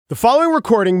The following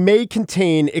recording may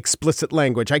contain explicit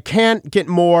language. I can't get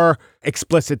more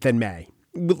explicit than may.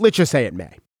 Let's just say it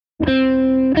may.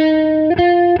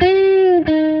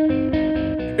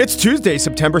 It's Tuesday,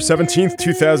 September 17th,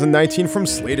 2019. From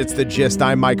Slate, it's The Gist.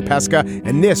 I'm Mike Pesca.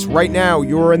 And this, right now,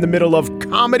 you're in the middle of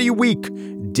Comedy Week,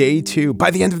 Day 2.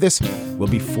 By the end of this, we'll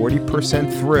be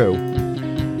 40% through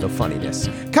the funniness.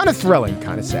 Kind of thrilling,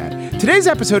 kind of sad. Today's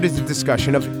episode is a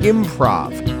discussion of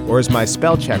improv, or as my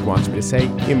spell check wants me to say,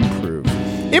 improve.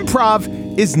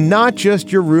 Improv is not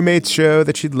just your roommate's show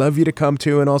that she'd love you to come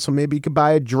to, and also maybe you could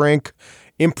buy a drink.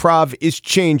 Improv is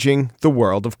changing the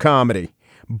world of comedy.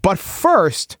 But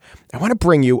first, I want to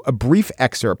bring you a brief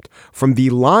excerpt from the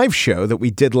live show that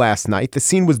we did last night. The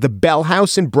scene was the Bell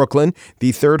House in Brooklyn,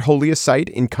 the third holiest site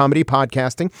in comedy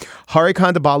podcasting. Hari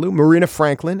Kondabolu, Marina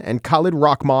Franklin, and Khalid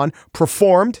Rahman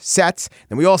performed sets,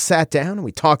 and we all sat down and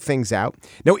we talked things out.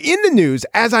 Now, in the news,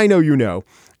 as I know you know,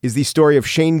 is the story of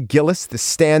Shane Gillis, the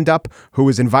stand-up who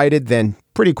was invited, then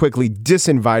pretty quickly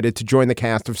disinvited to join the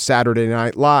cast of Saturday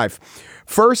Night Live.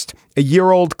 First, a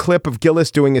year-old clip of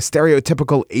Gillis doing a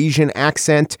stereotypical Asian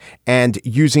accent and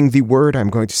using the word, I'm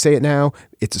going to say it now,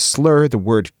 it's a slur, the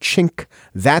word chink,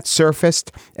 that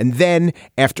surfaced. And then,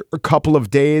 after a couple of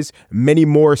days, many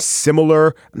more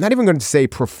similar, I'm not even going to say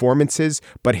performances,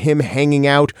 but him hanging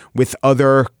out with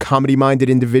other comedy-minded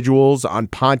individuals on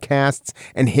podcasts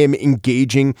and him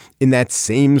engaging in that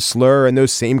same slur and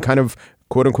those same kind of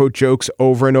quote-unquote jokes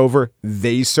over and over,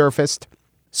 they surfaced.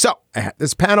 So, I had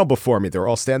this panel before me. They're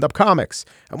all stand-up comics.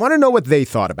 I want to know what they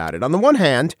thought about it. On the one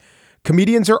hand,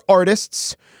 comedians are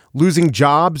artists. Losing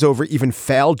jobs over even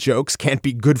failed jokes can't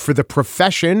be good for the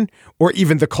profession or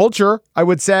even the culture, I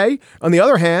would say. On the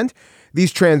other hand,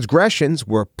 these transgressions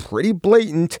were pretty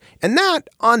blatant, and that,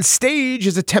 on stage,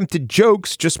 is attempted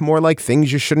jokes, just more like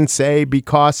things you shouldn't say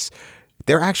because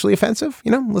they're actually offensive.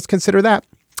 You know, let's consider that.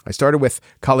 I started with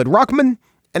Khalid Rahman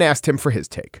and asked him for his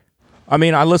take. I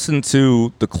mean, I listened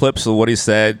to the clips of what he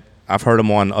said. I've heard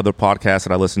him on other podcasts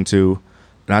that I listened to.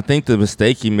 And I think the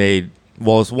mistake he made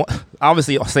was,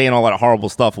 obviously saying all that horrible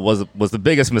stuff was the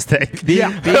biggest mistake. Being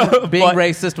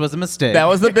racist was a mistake. That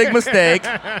was the big mistake.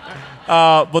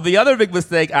 But the other big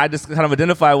mistake I just kind of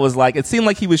identified was like, it seemed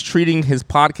like he was treating his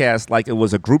podcast like it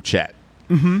was a group chat.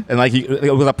 Mm-hmm. And like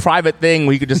it was a private thing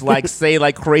where he could just like say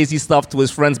like crazy stuff to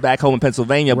his friends back home in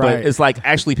Pennsylvania, right. But it's like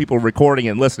actually people recording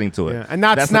and listening to it. Yeah. And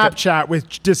not Snapchat,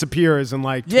 which disappears in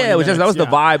like 20 minutes. That was the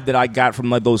vibe that I got from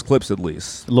like those clips at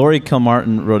least. Laurie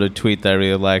Kilmartin wrote a tweet that I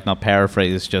really liked, and I'll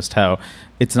paraphrase just how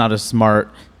it's not a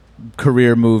smart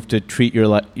career move to treat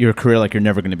your career like you're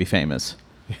never going to be famous.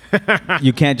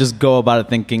 You can't just go about it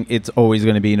thinking it's always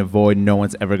going to be in a void. No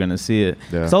one's ever going to see it.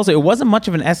 Yeah. So also, it wasn't much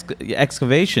of an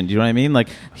excavation. Do you know what I mean? Like,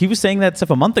 he was saying that stuff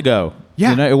a month ago.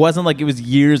 Yeah. You know, it wasn't like it was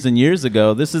years and years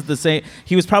ago. This is the same.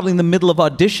 He was probably in the middle of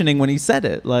auditioning when he said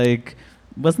it. Like,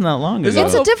 wasn't that long ago.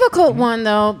 It's a difficult one,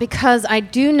 though, because I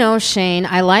do know Shane.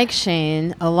 I like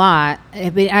Shane a lot.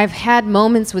 I've had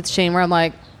moments with Shane where I'm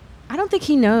like, I don't think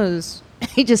he knows.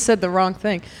 He just said the wrong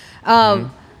thing.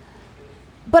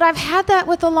 But I've had that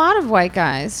with a lot of white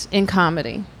guys in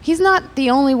comedy. He's not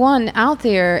the only one out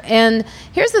there. And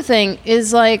here's the thing,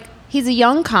 is like, he's a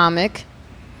young comic,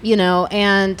 you know,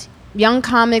 and young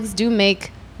comics do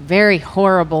make very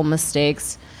horrible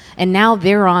mistakes. And now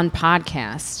they're on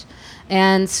podcasts.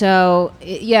 And so,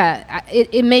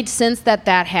 it made sense that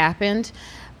happened.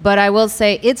 But I will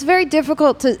say, it's very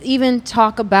difficult to even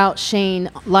talk about Shane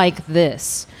like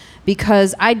this,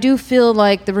 because I do feel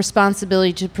like the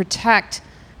responsibility to protect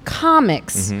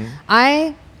comics. Mm-hmm.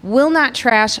 I will not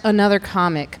trash another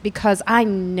comic because I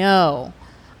know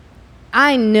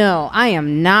I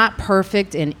am not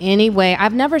perfect in any way.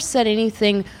 I've never said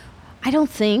anything, I don't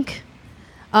think,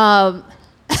 that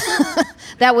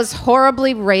was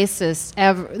horribly racist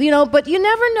ever, you know, but you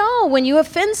never know when you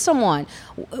offend someone.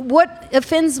 What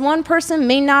offends one person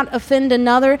may not offend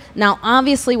another. Now,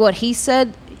 obviously what he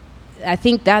said, I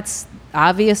think that's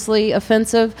obviously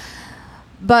offensive.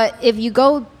 But if you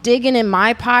go digging in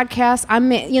my podcast,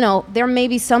 there may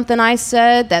be something I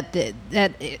said that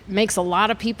it makes a lot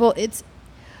of people. It's,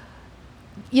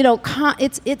 you know,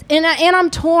 and I'm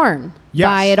torn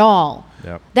by it all.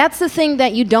 Yep. That's the thing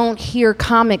that you don't hear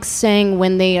comics saying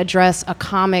when they address a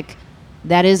comic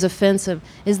that is offensive,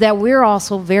 is that we're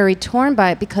also very torn by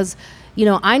it because, you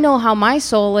know, I know how my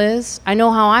soul is. I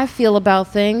know how I feel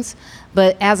about things.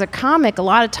 But as a comic, a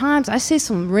lot of times I say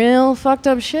some real fucked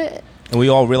up shit. And we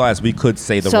all realize we could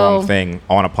say the wrong thing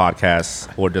on a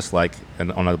podcast or just like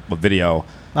on a video.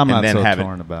 I'm not so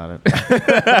torn about it.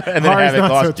 And then have it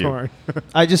cost you.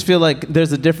 I just feel like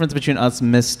there's a difference between us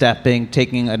misstepping,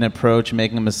 taking an approach,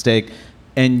 making a mistake,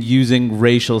 and using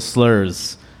racial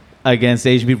slurs against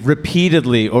Asian people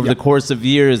repeatedly over the course of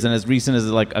years, and as recent as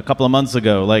like a couple of months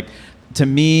ago. Like, to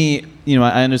me,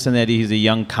 I understand that he's a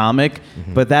young comic,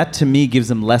 but that to me gives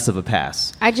him less of a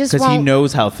pass. Because he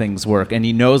knows how things work, and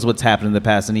he knows what's happened in the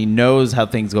past, and he knows how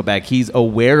things go back. He's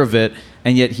aware of it,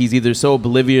 and yet he's either so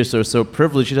oblivious or so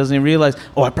privileged he doesn't even realize,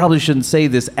 I probably shouldn't say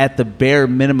this at the bare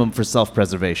minimum for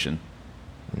self-preservation.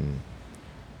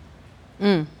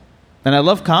 And I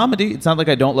love comedy. It's not like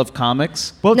I don't love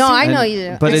comics. Well, no, I know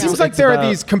you do. But it seems like there are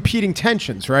these competing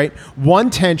tensions, right?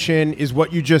 One tension is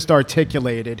what you just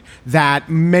articulated, that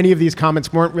many of these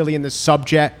comics weren't really in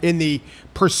the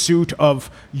pursuit of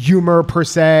humor per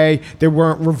se. There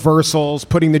weren't reversals,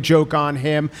 putting the joke on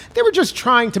him. They were just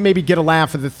trying to maybe get a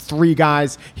laugh of the three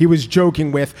guys he was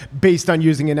joking with based on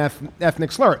using an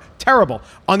ethnic slur. Terrible.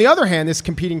 On the other hand, this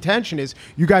competing tension is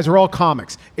you guys are all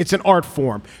comics. It's an art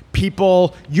form.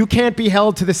 People, you can't be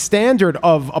held to the standard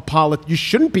of you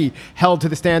shouldn't be held to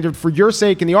the standard for your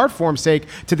sake and the art form's sake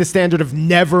to the standard of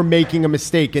never making a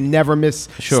mistake and never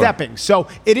misstepping. So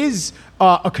it is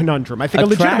a conundrum. I think a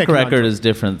legitimate track record conundrum. is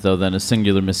different though than a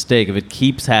singular mistake. If it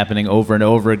keeps happening over and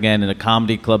over again in a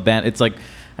comedy club band, it's like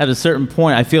at a certain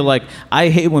point, I feel like I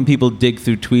hate when people dig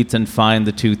through tweets and find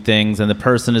the two things, and the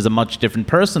person is a much different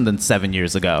person than 7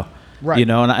 years ago. Right.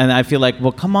 And I feel like,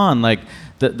 well, come on, like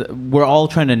we're all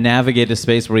trying to navigate a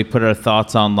space where we put our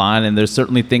thoughts online, and there's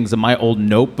certainly things in my old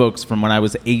notebooks from when I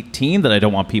was 18 that I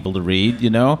don't want people to read,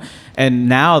 And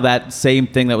now that same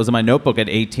thing that was in my notebook at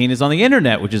 18 is on the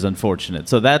internet, which is unfortunate.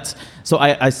 So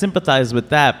I sympathize with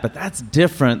that, but that's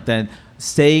different than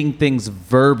saying things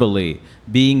verbally,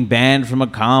 being banned from a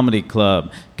comedy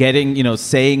club, getting,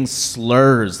 saying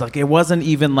slurs. Like, it wasn't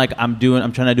even like I'm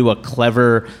trying to do a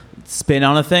clever spin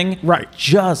on a thing. Right.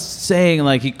 Just saying,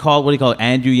 like, he called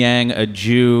Andrew Yang a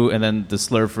Jew, and then the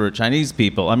slur for Chinese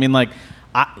people. I mean,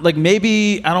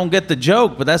 maybe I don't get the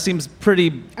joke, but that seems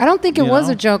pretty. I don't think it was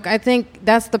a joke. I think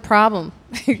that's the problem.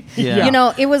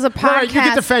 Yeah. It was a podcast. Right, you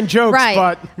can defend jokes,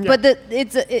 right? but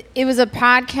it was a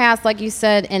podcast, like you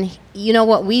said, and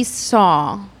what we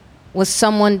saw was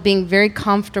someone being very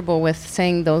comfortable with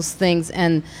saying those things,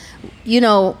 and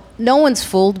no one's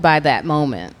fooled by that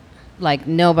moment. Like,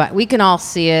 nobody. We can all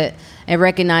see it and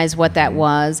recognize what that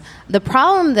was. The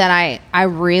problem that I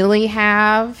really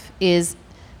have is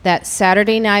that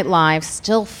Saturday Night Live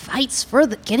still fights for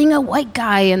getting a white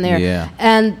guy in there. Yeah.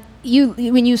 And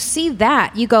when you see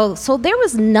that, you go, so there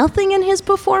was nothing in his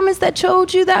performance that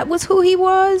showed you that was who he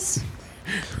was?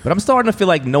 But I'm starting to feel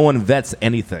like no one vets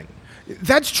anything.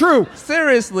 That's true.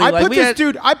 Seriously, I put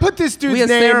this dude's name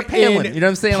Sarah Palin. in. You know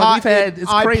what I'm saying? Like, it's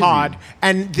iPod, crazy.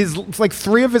 and there's like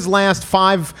 3 of his last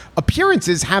 5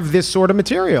 appearances have this sort of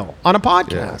material on a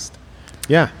podcast.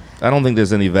 Yeah. I don't think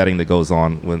there's any vetting that goes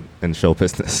on in show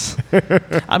business.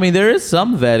 I mean, there is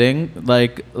some vetting.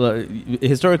 Like,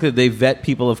 historically, they vet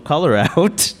people of color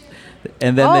out.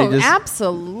 And then they just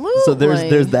absolutely. So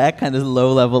there's that kind of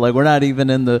low level. Like, we're not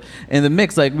even in the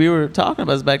mix. Like, we were talking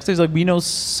about this backstage. Like, we know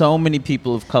so many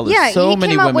people of color. Yeah, so he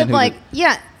many came up women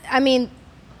with I mean,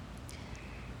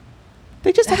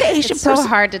 they just have an Asian it's person. so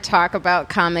hard to talk about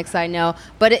comics, I know,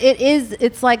 but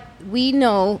it's like we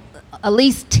know at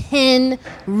least 10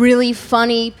 really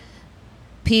funny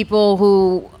people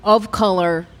who of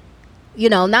color.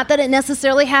 Not that it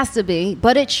necessarily has to be,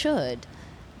 but it should.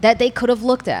 That they could have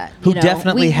looked at. Who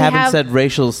definitely haven't said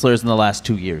racial slurs in the last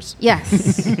 2 years.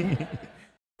 Yes.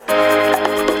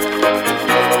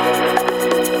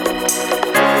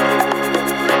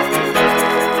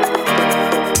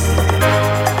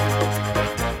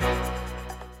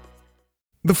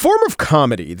 The form of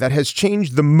comedy that has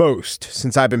changed the most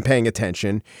since I've been paying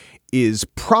attention is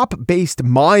prop-based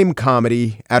mime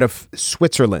comedy out of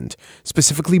Switzerland,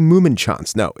 specifically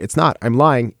Mummenschanz. No, it's not. I'm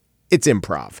lying. It's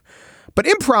improv. But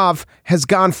improv has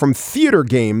gone from theater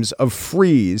games of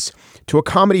freeze to a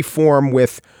comedy form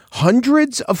with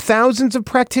hundreds of thousands of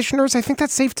practitioners. I think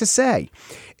that's safe to say.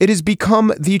 It has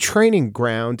become the training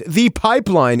ground, the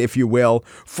pipeline, if you will,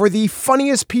 for the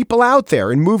funniest people out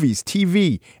there in movies,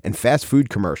 TV, and fast food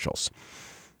commercials.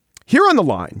 Here on the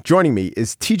line, joining me,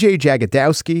 is TJ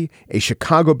Jagodowski, a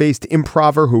Chicago-based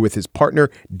improver who, with his partner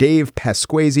Dave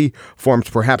Pasquesi, forms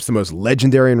perhaps the most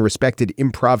legendary and respected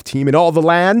improv team in all the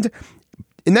land.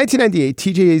 In 1998,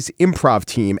 TJ's improv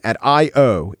team at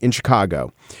I.O. in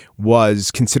Chicago was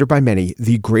considered by many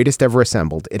the greatest ever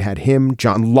assembled. It had him,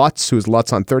 John Lutz, who was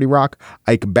Lutz on 30 Rock,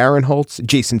 Ike Barinholtz,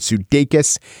 Jason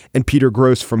Sudeikis, and Peter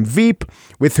Gross from Veep,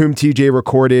 with whom TJ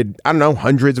recorded,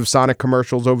 hundreds of Sonic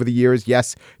commercials over the years.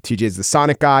 Yes, TJ's the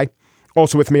Sonic guy.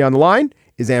 Also with me on the line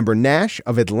is Amber Nash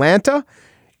of Atlanta.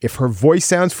 If her voice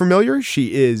sounds familiar,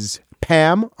 she is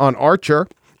Pam on Archer.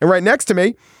 And right next to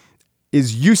me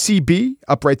is UCB,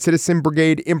 Upright Citizen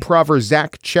Brigade improver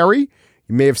Zach Cherry.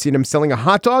 You may have seen him selling a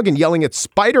hot dog and yelling at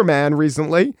Spider-Man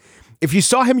recently. If you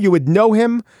saw him, you would know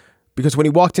him because when he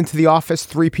walked into the office,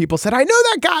 3 people said, I know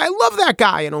that guy, I love that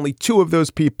guy. And only 2 of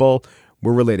those people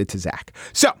were related to Zach.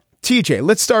 So, TJ,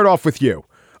 let's start off with you.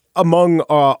 Among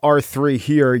our 3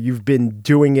 here, you've been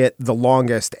doing it the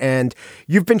longest, and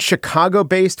you've been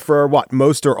Chicago-based for what,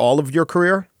 most or all of your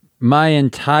career? My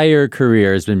entire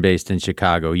career has been based in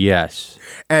Chicago, yes.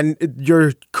 And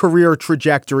your career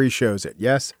trajectory shows it,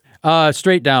 yes?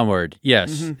 Straight downward,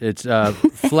 yes. Mm-hmm. It's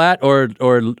flat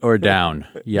or down.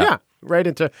 Yep. Yeah, right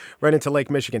into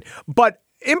Lake Michigan. But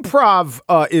improv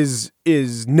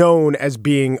is known as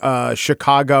being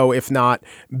Chicago, if not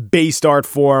based art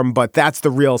form, but that's the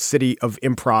real city of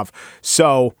improv.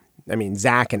 So, I mean,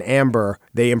 Zach and Amber,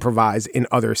 they improvise in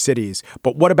other cities.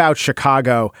 But what about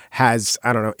Chicago has,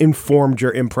 I don't know, informed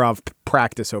your improv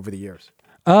practice over the years?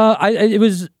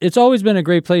 It's always been a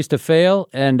great place to fail,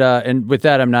 and with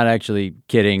that, I'm not actually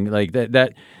kidding. Like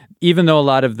that even though a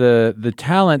lot of the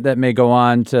talent that may go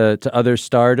on to other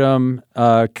stardom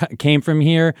came from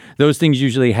here, those things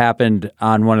usually happened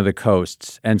on one of the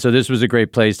coasts, and so this was a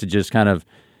great place to just kind of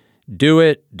do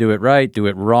it right, do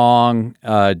it wrong,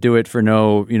 do it for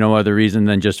no other reason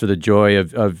than just for the joy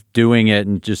of doing it,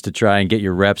 and just to try and get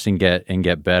your reps and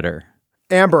get better.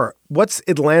 Amber, what's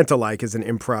Atlanta like as an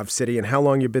improv city, and how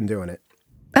long you been doing it?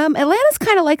 Atlanta's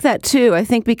kind of like that too. I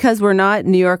think because we're not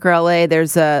New York or LA,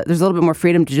 there's a little bit more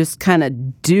freedom to just kind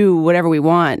of do whatever we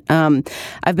want.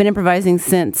 I've been improvising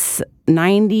since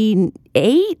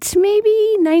 98,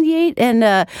 maybe 98,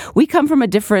 and we come from a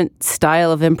different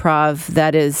style of improv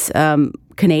that is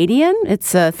Canadian.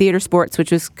 It's theater sports,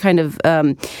 which was kind of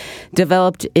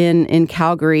developed in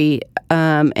Calgary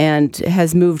and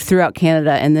has moved throughout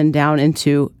Canada and then down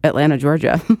into Atlanta,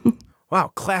 Georgia.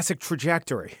 Wow, classic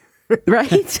trajectory.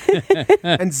 Right?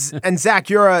 and Zach,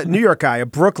 you're a New York guy, a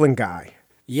Brooklyn guy.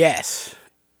 Yes.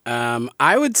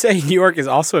 I would say New York is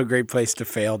also a great place to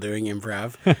fail doing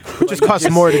improv. It just costs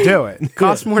more to do it. It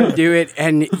costs more to do it,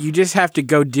 and you just have to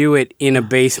go do it in a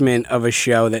basement of a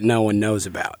show that no one knows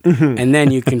about. Mm-hmm. And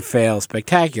then you can fail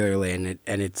spectacularly, and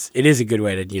it is a good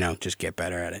way to, just get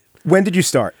better at it. When did you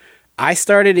start? I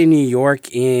started in New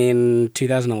York in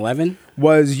 2011.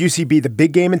 Was UCB the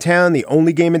big game in town, the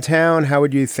only game in town? How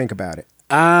would you think about it?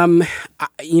 I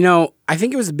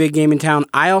think it was the big game in town.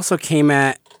 I also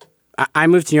I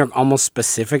moved to New York almost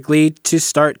specifically to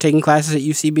start taking classes at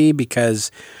UCB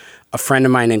because a friend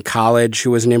of mine in college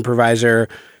who was an improviser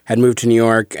had moved to New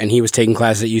York, and he was taking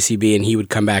classes at UCB, and he would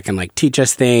come back and teach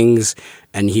us things,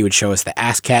 and he would show us the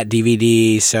ASCAT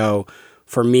DVD. So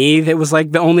for me, it was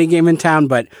the only game in town.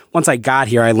 But once I got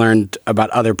here, I learned about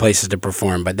other places to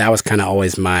perform. But that was kind of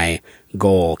always my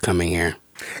goal coming here.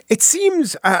 It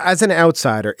seems, as an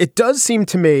outsider, it does seem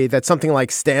to me that something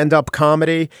like stand-up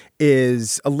comedy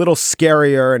is a little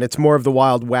scarier and it's more of the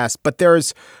Wild West, but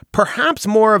there's perhaps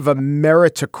more of a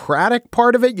meritocratic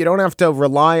part of it. You don't have to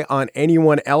rely on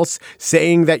anyone else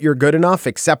saying that you're good enough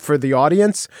except for the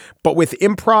audience. But with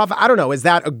improv, I don't know, is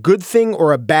that a good thing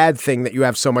or a bad thing that you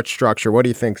have so much structure? What do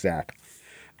you think, Zach?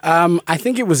 I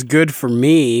think it was good for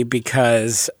me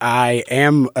because I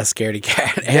am a scaredy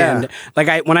cat. And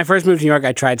when I first moved to New York,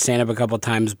 I tried stand-up a couple of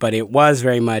times, but it was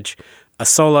very much a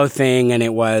solo thing. And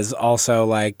it was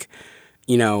also I'm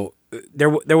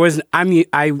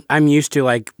used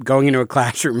to going into a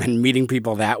classroom and meeting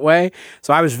people that way.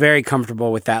 So I was very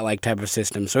comfortable with that type of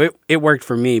system. So it worked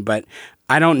for me, but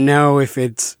I don't know if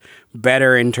it's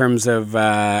better in terms of,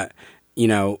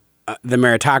 the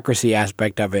meritocracy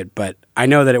aspect of it, but I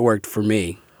know that it worked for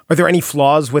me. Are there any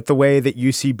flaws with the way that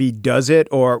UCB does it,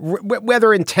 or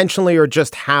whether intentionally or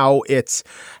just how it's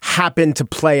happened to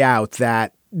play out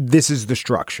that this is the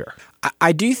structure?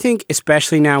 I do think,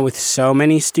 especially now with so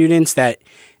many students, that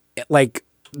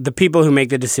the people who make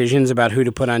the decisions about who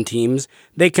to put on teams,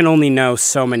 they can only know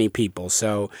so many people.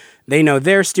 So they know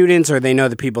their students or they know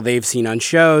the people they've seen on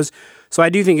shows. So I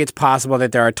do think it's possible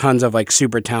that there are tons of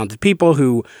super talented people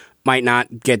who might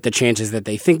not get the chances that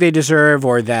they think they deserve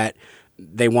or that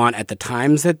they want at the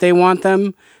times that they want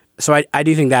them. So I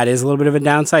do think that is a little bit of a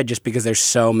downside just because there's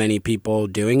so many people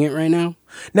doing it right now.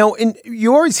 Now,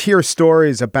 you always hear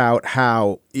stories about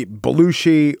how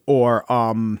Belushi or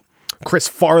Chris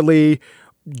Farley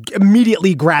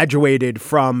immediately graduated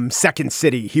from Second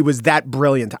City. He was that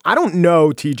brilliant. I don't know,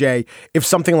 TJ, if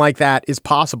something like that is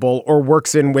possible or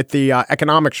works in with the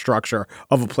economic structure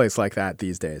of a place like that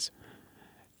these days.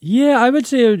 Yeah, I would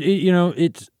say,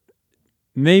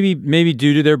 maybe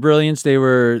due to their brilliance, they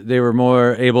were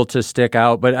more able to stick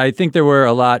out. But I think there were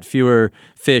a lot fewer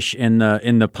fish in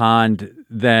the pond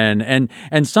then,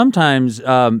 and sometimes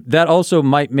that also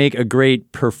might make a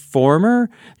great performer.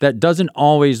 That doesn't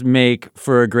always make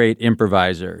for a great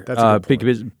improviser. That's a good point.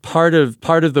 Because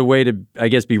part of the way to, I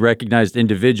guess, be recognized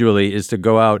individually is to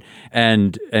go out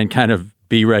and kind of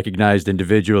be recognized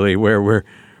individually, where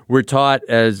we're taught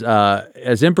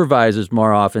as improvisers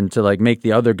more often to like make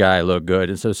the other guy look good.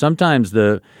 And so sometimes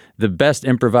the best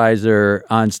improviser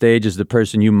on stage is the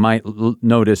person you might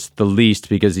notice the least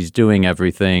because he's doing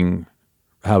everything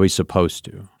how he's supposed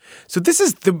to. So this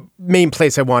is the main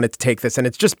place I wanted to take this, and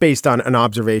it's just based on an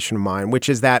observation of mine, which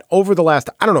is that over the last,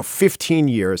 15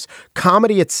 years,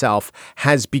 comedy itself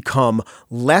has become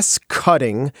less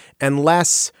cutting and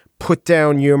less put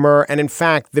down humor. And in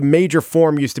fact, the major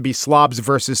form used to be slobs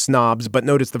versus snobs, but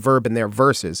notice the verb in there,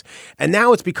 versus. And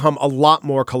now it's become a lot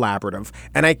more collaborative.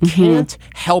 And I can't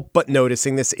help but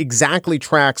noticing this exactly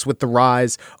tracks with the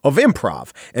rise of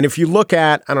improv. And if you look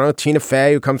at, Tina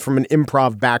Fey, who comes from an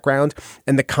improv background,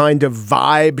 and the kind of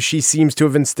vibe she seems to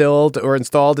have installed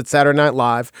at Saturday Night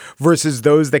Live versus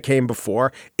those that came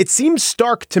before, it seems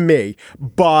stark to me.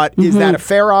 But is that a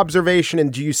fair observation?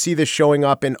 And do you see this showing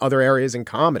up in other areas in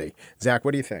comedy? Zach,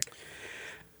 what do you think?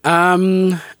 I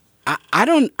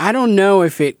don't know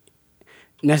if it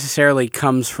necessarily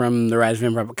comes from the rise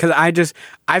of improv, because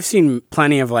I've seen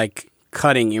plenty of like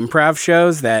cutting improv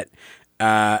shows that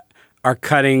are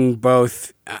cutting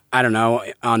both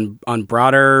on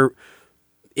broader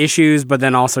issues, but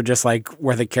then also just like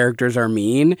where the characters are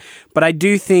mean. But I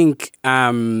do think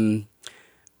in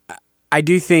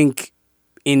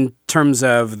terms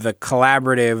of the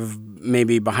collaborative,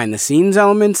 maybe behind the scenes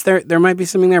elements, there might be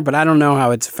something there, but I don't know how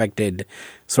it's affected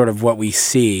sort of what we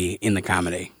see in the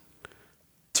comedy.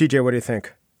 TJ, what do you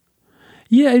think?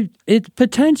 Yeah, it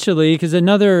potentially, because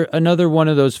another one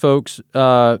of those folks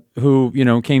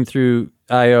who came through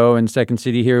IO and Second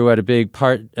City here, who had a big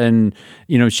part in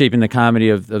shaping the comedy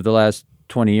of the last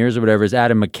 20 years or whatever, is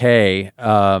Adam McKay,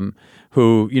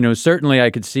 who certainly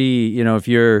I could see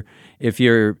if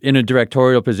you're in a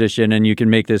directorial position and you can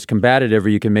make this combative or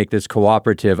you can make this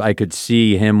cooperative, I could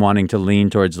see him wanting to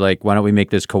lean towards like, why don't we make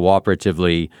this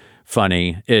cooperatively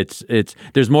funny?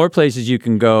 There's more places you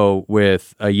can go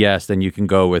with a yes than you can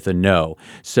go with a no.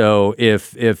 So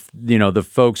if the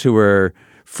folks who were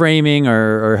framing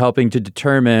or helping to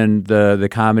determine the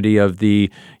comedy of the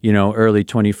early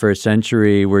 21st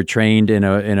century were trained in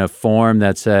a form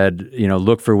that said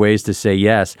look for ways to say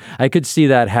yes, I could see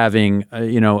that having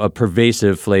a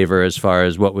pervasive flavor as far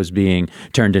as what was being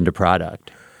turned into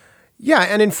product. Yeah,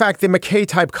 and in fact, the McKay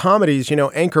type comedies,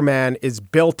 Anchorman is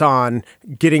built on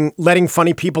letting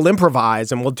funny people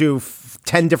improvise, and we'll do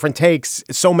 10 different takes,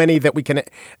 so many that we can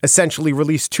essentially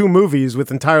release 2 movies with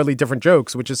entirely different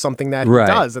jokes, which is something that he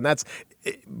does, and that's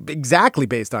exactly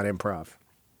based on improv.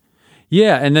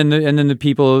 Yeah, and then the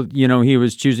people, he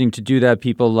was choosing to do that,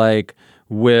 people like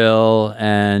Will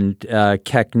and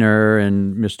Keckner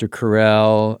and Mr.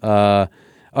 Carell,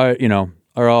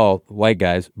 are all white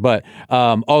guys, but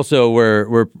also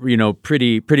were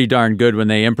pretty darn good when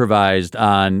they improvised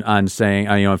on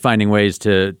saying finding ways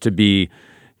to be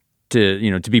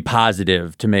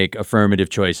positive, to make affirmative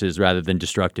choices rather than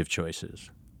destructive choices.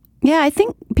 Yeah, I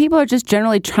think people are just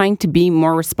generally trying to be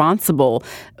more responsible,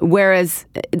 whereas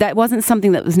that wasn't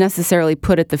something that was necessarily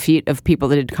put at the feet of people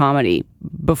that did comedy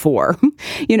before.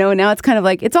 And now it's kind of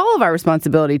like it's all of our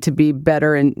responsibility to be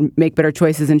better and make better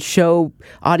choices and show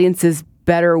audiences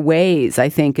better ways, I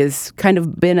think, has kind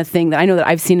of been a thing that I know that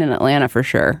I've seen in Atlanta for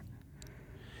sure.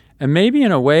 And maybe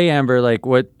in a way, Amber, like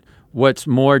what's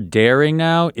more daring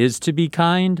now is to be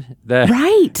kind. That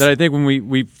I think when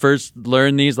we first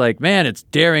learned these, like, man, it's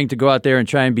daring to go out there and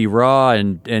try and be raw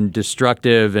and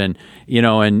destructive and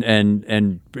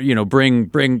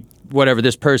bring whatever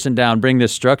this person down, bring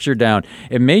this structure down.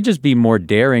 It may just be more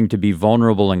daring to be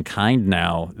vulnerable and kind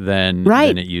now than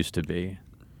it used to be.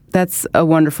 That's a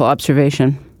wonderful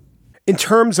observation. In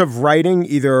terms of writing,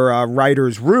 either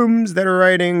writers' rooms that are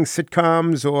writing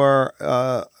sitcoms or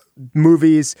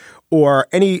movies or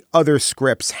any other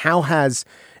scripts, how has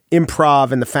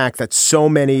improv and the fact that so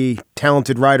many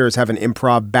talented writers have an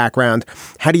improv background,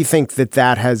 how do you think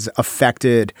that has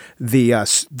affected the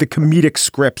comedic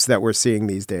scripts that we're seeing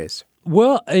these days?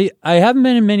 Well, I haven't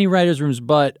been in many writers' rooms,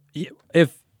 but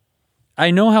if I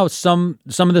know how some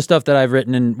of the stuff that I've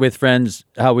written with friends,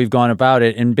 how we've gone about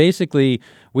it, and basically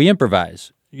we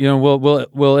improvise.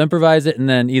 we'll improvise it and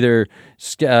then either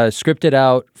script it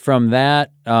out from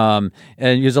that. And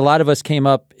because a lot of us came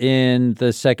up in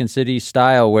the Second City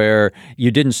style where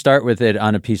you didn't start with it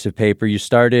on a piece of paper. You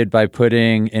started by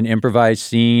putting an improvised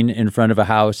scene in front of a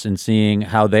house and seeing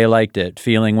how they liked it,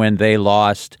 feeling when they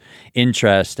lost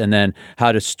interest, and then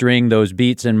how to string those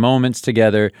beats and moments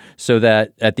together so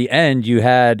that at the end you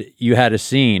had a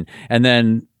scene. And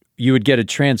then you would get a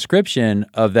transcription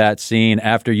of that scene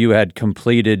after you had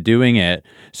completed doing it.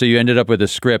 So you ended up with a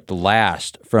script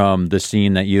last from the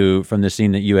scene that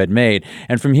you had made.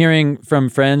 And from hearing from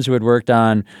friends who had worked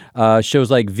on shows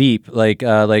like Veep, like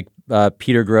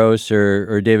Peter Gross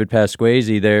or David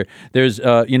Pasquesi, there's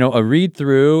a read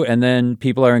through, and then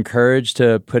people are encouraged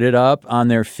to put it up on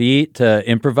their feet to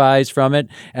improvise from it,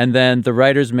 and then the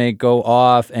writers may go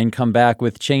off and come back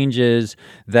with changes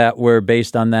that were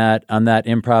based on that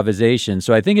improvisation.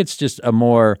 So I think it's just a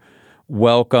more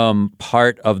welcome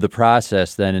part of the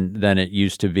process than it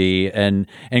used to be, and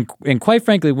quite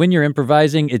frankly, when you're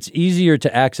improvising, it's easier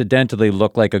to accidentally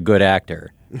look like a good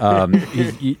actor.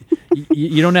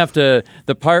 You don't have to.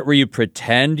 The part where you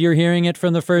pretend you're hearing it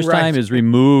from the first time is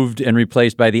removed and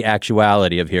replaced by the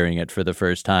actuality of hearing it for the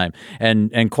first time,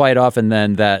 and quite often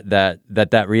then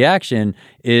that reaction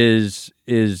is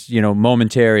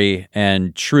momentary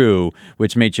and true,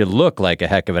 which makes you look like a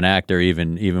heck of an actor,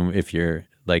 even if you're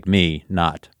like me,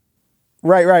 not.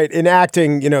 Right. In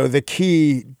acting,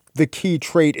 the key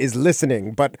trait is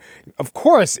listening. But of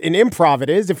course, in improv it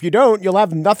is. If you don't, you'll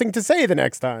have nothing to say the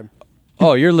next time.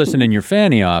 Oh, you're listening your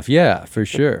fanny off. Yeah, for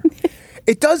sure.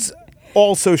 It does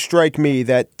also strike me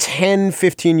that 10,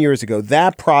 15 years ago,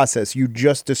 that process you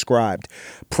just described,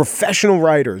 professional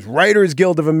writers, Writers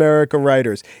Guild of America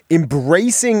writers,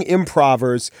 embracing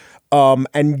improvers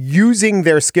and using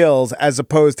their skills as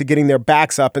opposed to getting their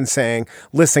backs up and saying,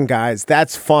 listen, guys,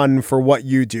 that's fun for what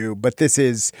you do, but this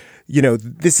is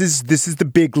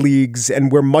the big leagues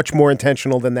and we're much more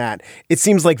intentional than that. It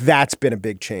seems like that's been a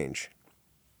big change.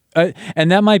 And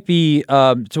that might be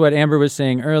to what Amber was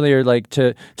saying earlier, like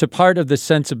to part of the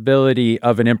sensibility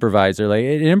of an improviser. Like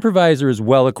an improviser is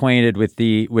well acquainted with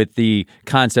the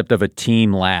concept of a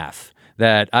team laugh.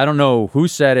 That I don't know who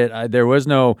said it. There was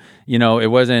no, it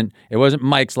wasn't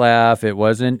Mike's laugh. It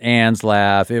wasn't Ann's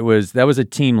laugh. That was a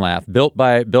team laugh built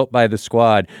by the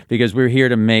squad, because we're here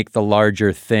to make the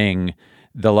larger thing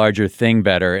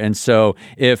better. And so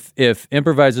if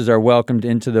improvisers are welcomed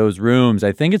into those rooms,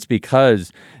 I think it's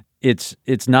because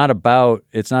it's not about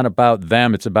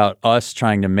them. It's about us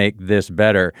trying to make this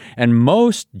better. And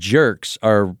most jerks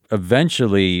are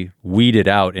eventually weeded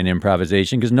out in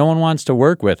improvisation because no one wants to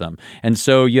work with them. And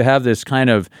so you have this kind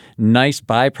of nice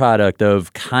byproduct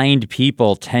of kind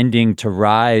people tending to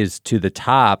rise to the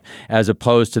top, as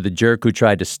opposed to the jerk who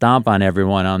tried to stomp on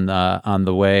everyone on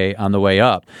the way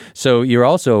up. So you're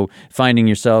also finding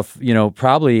yourself,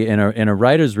 probably in a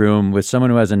writer's room with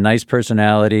someone who has a nice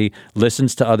personality,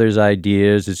 listens to others'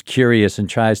 ideas, is curious, and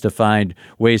tries to find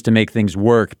ways to make things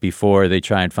work before they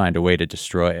try and find a way to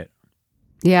destroy it.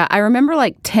 Yeah, I remember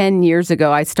like 10 years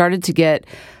ago, I started to get,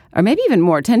 or maybe even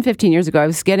more, 10, 15 years ago, I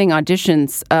was getting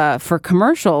auditions for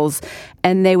commercials,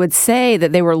 and they would say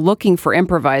that they were looking for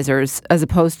improvisers as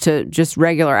opposed to just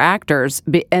regular actors.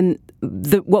 And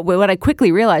what I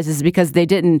quickly realized is because they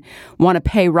didn't want to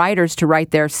pay writers to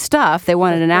write their stuff. They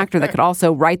wanted an actor that could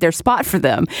also write their spot for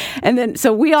them. And then,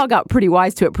 so we all got pretty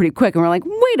wise to it pretty quick. And we're like,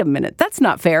 wait a minute, that's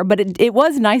not fair. But it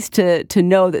was nice to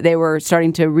know that they were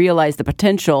starting to realize the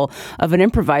potential of an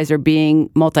improviser being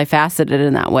multifaceted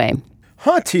in that way.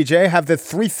 Huh, TJ, have the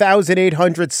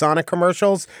 3,800 Sonic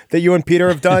commercials that you and Peter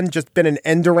have done just been an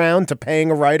end around to paying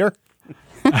a writer?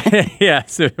 Yeah,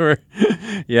 so we're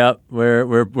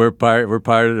part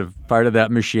of that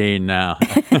machine now.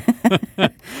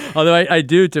 Although I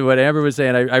do, to what Amber was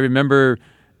saying, I remember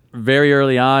very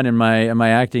early on in my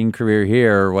acting career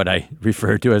here, or what I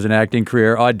refer to as an acting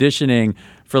career, auditioning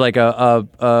for like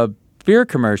a beer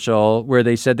commercial where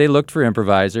they said they looked for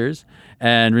improvisers.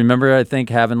 And remember, I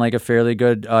think, having like a fairly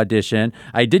good audition.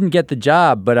 I didn't get the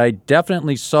job, but I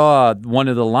definitely saw one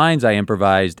of the lines I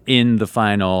improvised in the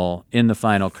final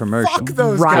commercial. Fuck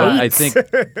those guys. I think,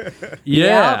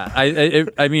 yeah.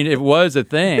 I mean, it was a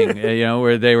thing,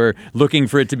 where they were looking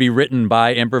for it to be written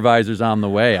by improvisers on the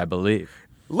way, I believe.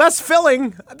 Less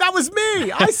filling. That was me.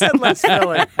 I said less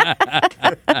filling.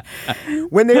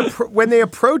 When they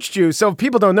approached you, so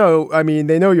people don't know, I mean,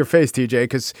 they know your face, TJ,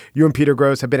 because you and Peter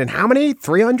Gross have been in how many?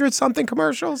 300 something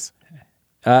commercials?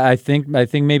 I think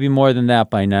maybe more than that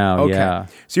by now. Okay. Yeah.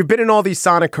 So you've been in all these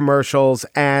Sonic commercials,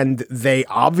 and they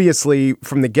obviously,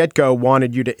 from the get-go,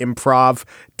 wanted you to improv.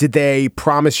 Did they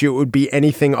promise you it would be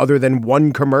anything other than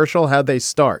one commercial? How'd they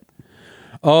start?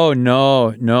 Oh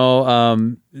no.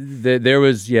 There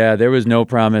was no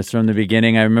promise from the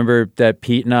beginning. I remember that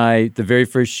Pete and I, the very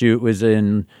first shoot was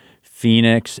in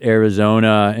Phoenix,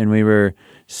 Arizona, and we were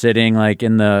sitting like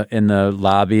in the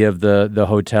lobby of the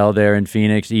hotel there in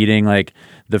Phoenix, eating like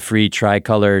the free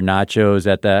tricolor nachos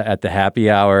at the happy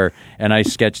hour, and I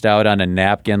sketched out on a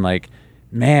napkin like,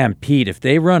 man, Pete, if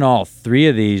they run all three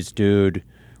of these, dude,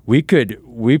 we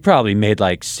probably made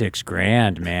like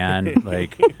 $6,000, man.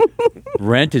 Like,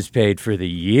 rent is paid for the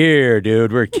year,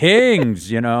 dude. We're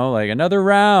kings, like another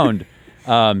round.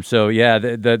 So yeah,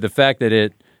 the fact that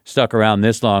it stuck around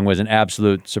this long was an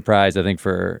absolute surprise, I think,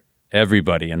 for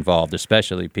everybody involved,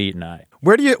 especially Pete and I.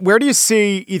 Where do you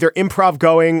see either improv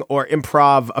going or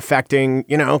improv affecting,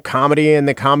 comedy and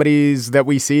the comedies that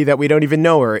we see that we don't even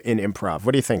know are in improv?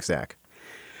 What do you think, Zach?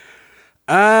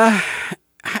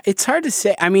 It's hard to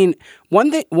say. I mean,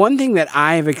 one thing that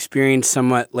I've experienced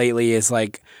somewhat lately is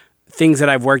like things that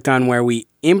I've worked on where we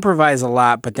improvise a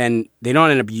lot, but then they don't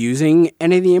end up using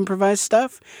any of the improvised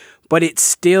stuff. But it's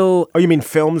still... Oh, you mean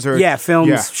films or... Yeah,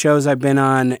 shows I've been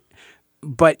on.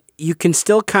 But you can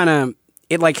still kind of...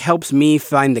 It like helps me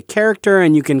find the character,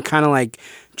 and you can kind of like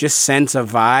just sense a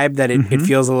vibe that it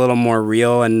feels a little more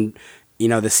real, and,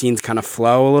 the scenes kind of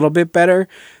flow a little bit better.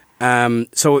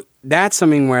 So that's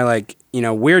something where like,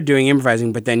 we're doing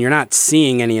improvising, but then you're not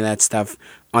seeing any of that stuff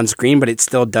on screen, but it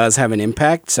still does have an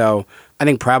impact. So I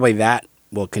think probably that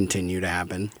will continue to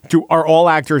happen. Are all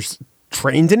actors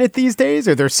trained in it these days?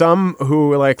 Are there some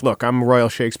who are like, look, I'm Royal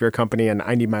Shakespeare Company and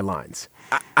I need my lines?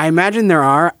 I imagine there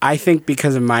are. I think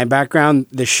because of my background,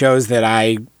 the shows that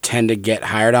I tend to get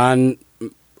hired on,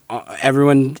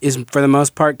 everyone is, for the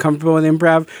most part, comfortable with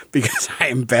improv because I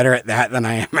am better at that than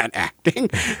I am at acting.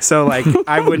 So, like,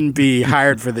 I wouldn't be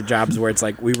hired for the jobs where it's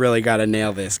like, we really got to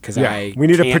nail this because we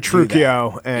need a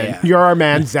Petruchio, and you're our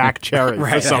man, Zach Cherry,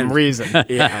 for some reason.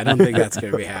 Yeah, I don't think that's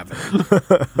going to be happening.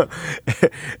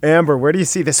 Amber, where do you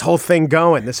see this whole thing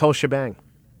going, this whole shebang?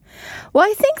 Well,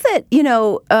 I think that,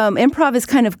 improv has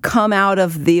kind of come out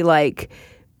of the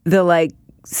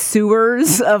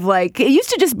sewers of like, it used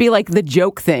to just be like the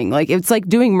joke thing. Like, it's like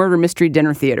doing murder mystery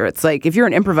dinner theater. It's like, if you're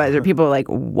an improviser, people are like,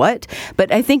 what?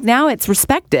 But I think now it's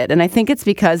respected. And I think it's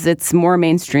because it's more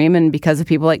mainstream and because of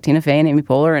people like Tina Fey and Amy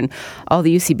Poehler and all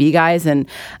the UCB guys. And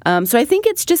so I think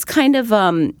it's just kind of,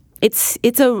 it's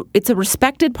a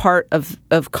respected part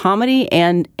of comedy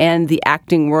and the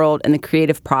acting world and the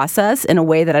creative process in a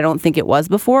way that I don't think it was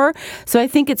before. So I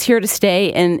think it's here to stay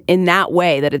in that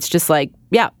way, that it's just like,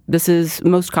 yeah, this is,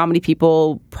 most comedy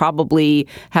people probably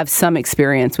have some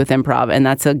experience with improv, and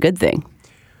that's a good thing.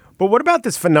 But what about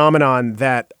this phenomenon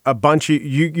that a bunch of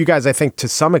you guys, I think to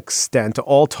some extent,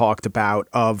 all talked about,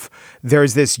 of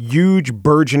there's this huge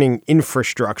burgeoning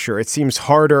infrastructure. It seems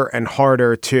harder and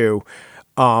harder to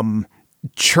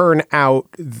churn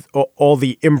out all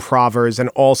the improvers and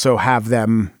also have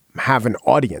them have an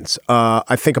audience.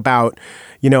 I think about,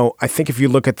 I think if you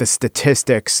look at the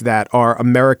statistics that our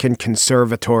American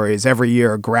conservatories every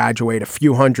year graduate a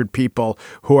few hundred people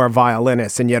who are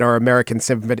violinists, and yet our American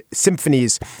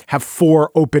symphonies have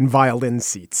 4 open violin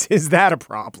seats. Is that a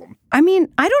problem? I mean,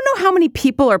 I don't know how many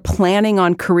people are planning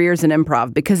on careers in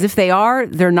improv, because if they are,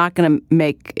 they're not going to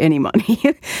make any money.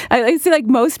 I feel like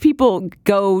most people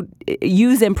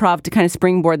use improv to kind of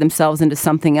springboard themselves into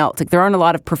something else. Like, there aren't a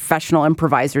lot of professional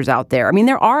improvisers out there. I mean,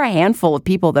 there are a handful of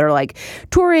people that are like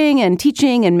touring and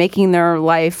teaching and making their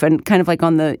life and kind of like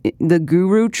on the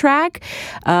guru track.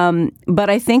 But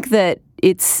I think that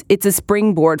it's a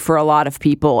springboard for a lot of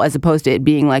people as opposed to it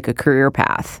being like a career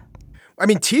path. I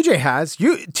mean,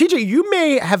 TJ, you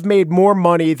may have made more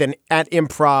money at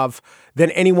improv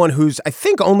than anyone who's, I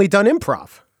think, only done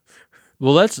improv.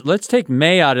 Well, let's take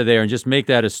May out of there and just make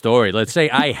that a story. Let's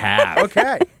say I have.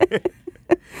 Okay.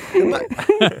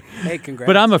 Hey, congrats.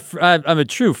 But I'm a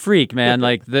true freak, man.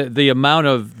 Like the amount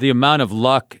of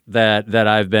luck that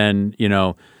I've been,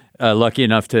 fortunate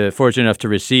enough to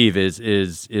receive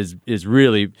is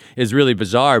really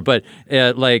bizarre. But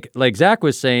like Zach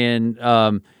was saying,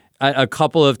 a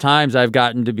couple of times I've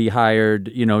gotten to be hired,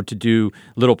 to do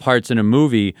little parts in a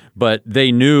movie, but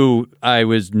they knew I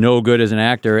was no good as an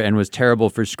actor and was terrible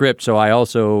for script. So I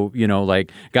also,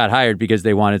 got hired because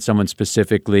they wanted someone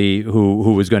specifically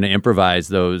who was going to improvise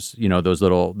those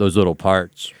little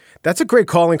parts. That's a great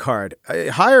calling card.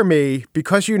 Hire me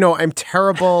because I'm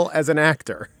terrible as an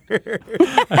actor.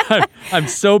 I'm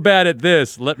so bad at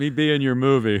this. Let me be in your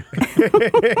movie.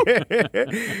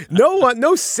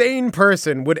 No sane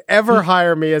person would ever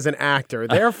hire me as an actor.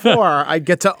 Therefore, I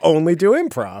get to only do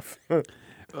improv.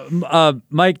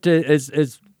 Mike,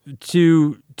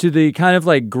 to the kind of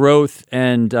like growth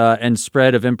and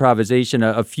spread of improvisation.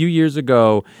 A few years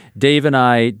ago, Dave and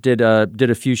I did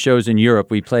a few shows in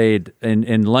Europe. We played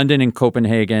in London and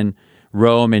Copenhagen,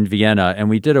 Rome, and Vienna, and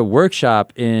we did a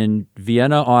workshop in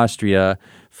Vienna, Austria,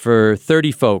 for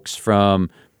 30 folks from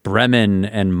Bremen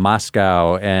and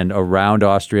Moscow and around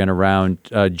Austria and around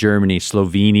Germany,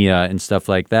 Slovenia, and stuff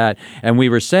like that. And we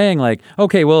were saying, like,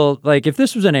 okay, well, like if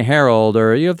this was in a Herald,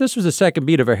 or if this was a second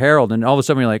beat of a Herald, and all of a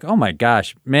sudden you're like, oh my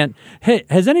gosh, man, hey,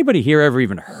 has anybody here ever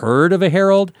even heard of a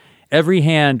Herald? Every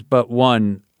hand but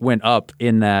one went up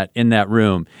in that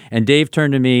room. And Dave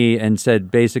turned to me and said,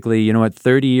 basically, you know what,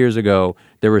 30 years ago,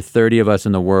 there were 30 of us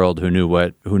in the world who knew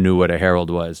what a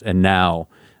Herald was. And now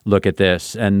look at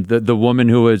this. And the woman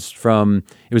who was from,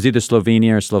 it was either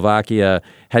Slovenia or Slovakia,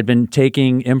 had been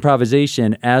taking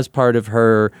improvisation as part of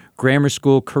her grammar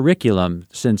school curriculum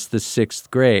since the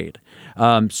 6th grade.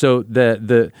 So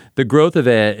the growth of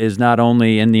it is not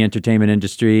only in the entertainment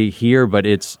industry here, but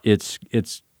it's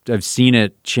I've seen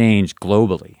it change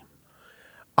globally.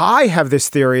 I have this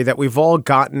theory that we've all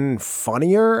gotten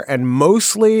funnier, and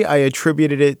mostly I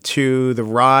attributed it to the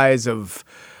rise of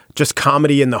just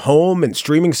comedy in the home and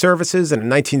streaming services. And in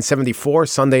 1974,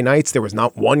 Sunday nights, there was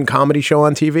not one comedy show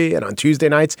on TV. And on Tuesday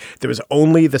nights, there was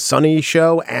only the Sunny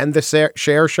Show and the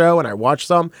Cher Show. And I watched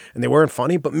some and they weren't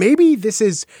funny. But maybe this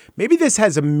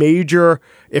has a major,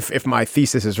 if my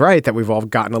thesis is right, that we've all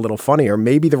gotten a little funnier,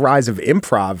 maybe the rise of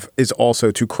improv is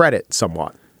also to credit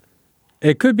somewhat.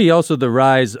 It could be also the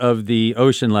rise of the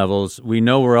ocean levels. We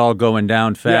know we're all going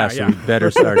down fast, so we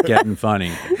better start getting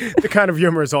funny. The kind of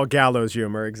humor is all gallows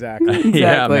humor, exactly.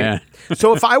 Yeah, man.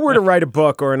 So if I were to write a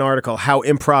book or an article, how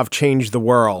improv changed the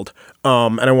world,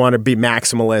 and I want to be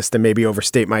maximalist and maybe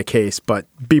overstate my case, but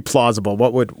be plausible,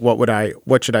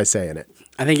 what should I say in it?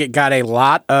 I think it got a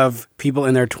lot of people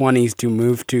in their 20s to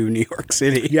move to New York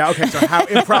City. Yeah, okay, so how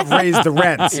improv raised the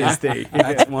rents is the...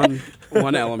 That's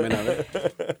one element of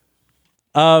it.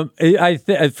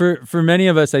 For many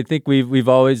of us, I think we've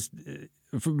always,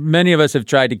 many of us have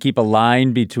tried to keep a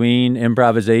line between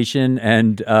improvisation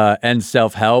and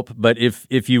self-help. But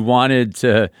if you wanted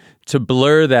to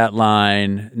blur that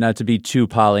line, not to be too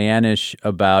Pollyannish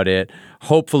about it,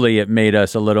 hopefully it made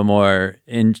us a little more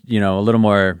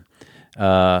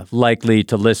likely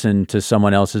to listen to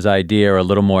someone else's idea, or a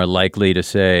little more likely to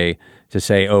say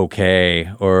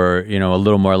okay, or a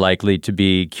little more likely to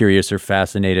be curious or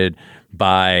fascinated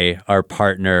by our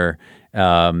partner,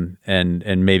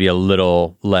 and maybe a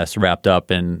little less wrapped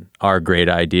up in our great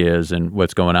ideas and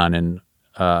what's going on in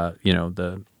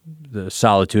the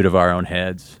solitude of our own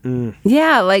heads.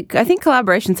 Yeah, like I think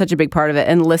collaboration is such a big part of it,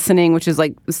 and listening, which is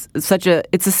like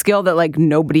it's a skill that like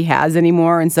nobody has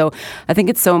anymore, and so I think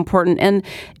it's so important. And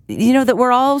that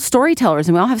we're all storytellers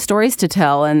and we all have stories to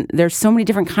tell, and there's so many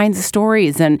different kinds of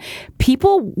stories, and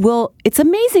it's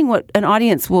amazing what an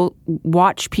audience will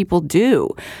watch people do.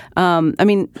 I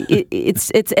mean, it's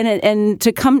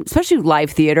to come, especially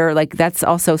live theater, like that's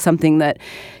also something that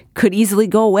could easily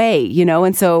go away,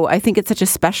 and so I think it's such a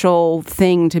special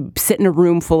thing to sit in a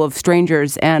room full of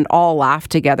strangers and all laugh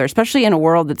together, especially in a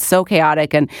world that's so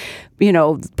chaotic and,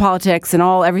 politics and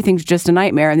everything's just a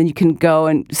nightmare. And then you can go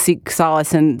and seek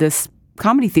solace in this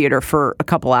comedy theater for a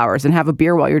couple hours and have a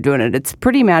beer while you're doing it. It's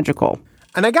pretty magical.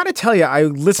 And I got to tell you, I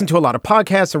listen to a lot of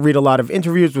podcasts and read a lot of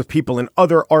interviews with people in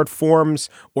other art forms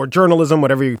or journalism,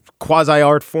 whatever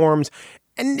quasi-art forms.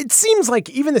 And it seems like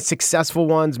even the successful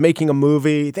ones making a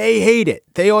movie, they hate it.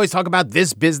 They always talk about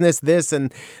this business, this,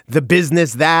 and the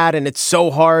business, that, and it's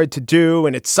so hard to do,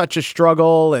 and it's such a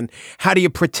struggle, and how do you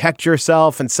protect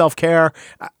yourself and self-care?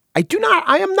 I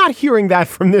am not hearing that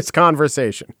from this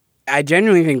conversation. I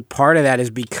genuinely think part of that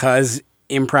is because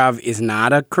improv is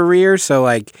not a career, so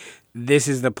like this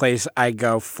is the place I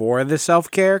go for the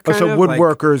self-care kind so of.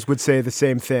 Woodworkers would say the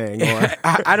same thing, or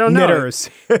I don't know. Knitters.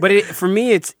 But for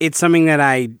me, it's something that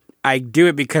I do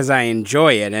it because I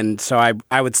enjoy it, and so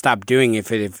I would stop doing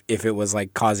it if it was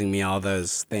like causing me all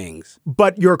those things.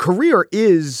 But your career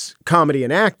is comedy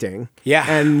and acting, yeah,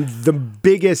 and the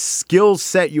biggest skill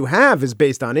set you have is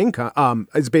based on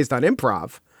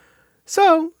improv.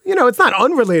 So, it's not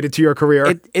unrelated to your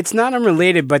career. It's not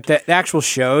unrelated, but the actual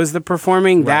shows, the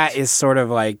performing, that is sort of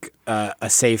like a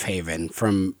safe haven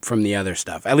from the other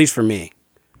stuff, at least for me.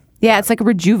 Yeah, it's like a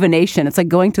rejuvenation. It's like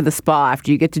going to the spa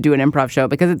after you get to do an improv show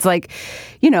because it's like,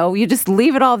 you just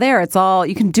leave it all there. It's all,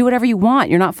 you can do whatever you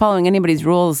want. You're not following anybody's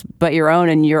rules but your own,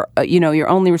 and you're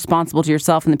only responsible to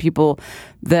yourself and the people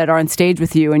that are on stage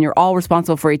with you, and you're all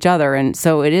responsible for each other. And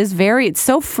so it's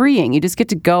so freeing. You just get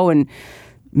to go and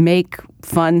make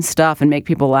fun stuff and make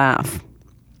people laugh.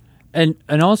 And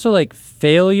also, like,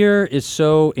 failure is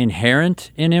so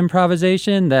inherent in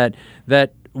improvisation that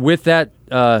with that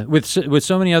with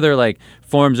so many other like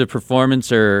forms of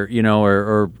performance or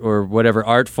whatever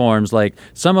art forms, like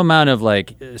some amount of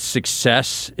like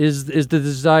success is the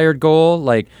desired goal.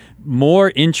 Like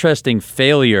more interesting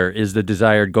failure is the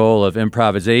desired goal of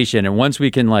improvisation. And once we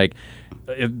can like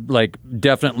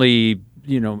definitely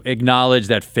acknowledge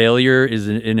that failure is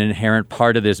an inherent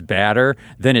part of this batter,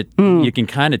 then you can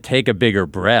kind of take a bigger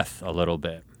breath a little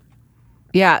bit.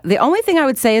 Yeah, the only thing I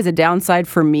would say is a downside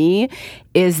for me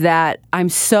is that I'm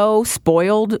so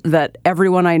spoiled that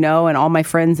everyone I know and all my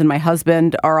friends and my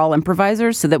husband are all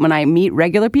improvisers, so that when I meet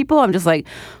regular people, I'm just like,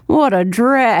 what a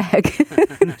drag.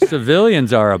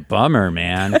 Civilians are a bummer,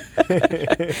 man.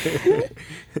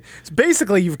 So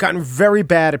basically, you've gotten very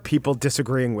bad at people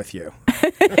disagreeing with you.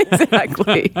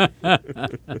 Exactly.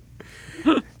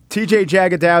 TJ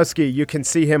Jagodowski, you can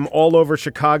see him all over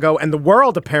Chicago and the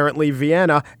world, apparently,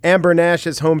 Vienna. Amber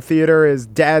Nash's home theater is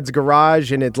Dad's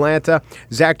Garage in Atlanta.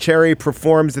 Zach Cherry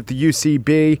performs at the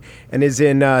UCB and is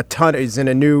in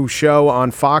a new show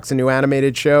on Fox, a new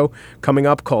animated show coming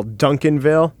up called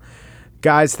Duncanville.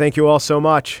 Guys, thank you all so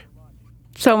much.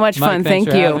 So much Mike, fun. thanks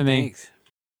Thank for you. having me. Thanks.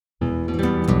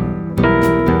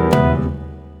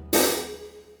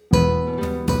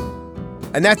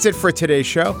 And that's it for today's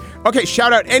show. Okay,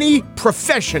 shout out any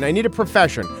profession. I need a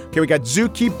profession. Okay, we got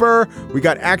zookeeper, we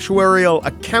got actuarial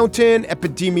accountant,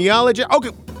 epidemiologist.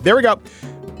 Okay, there we go.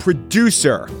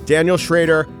 Producer. Daniel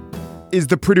Schrader is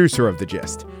the producer of The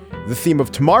Gist. The theme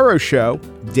of tomorrow's show,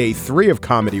 day 3 of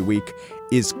Comedy Week,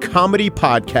 is comedy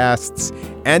podcasts.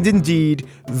 And indeed,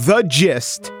 The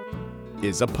Gist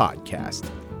is a podcast.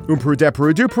 Umperu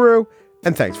deperu duperu,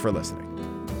 and thanks for listening.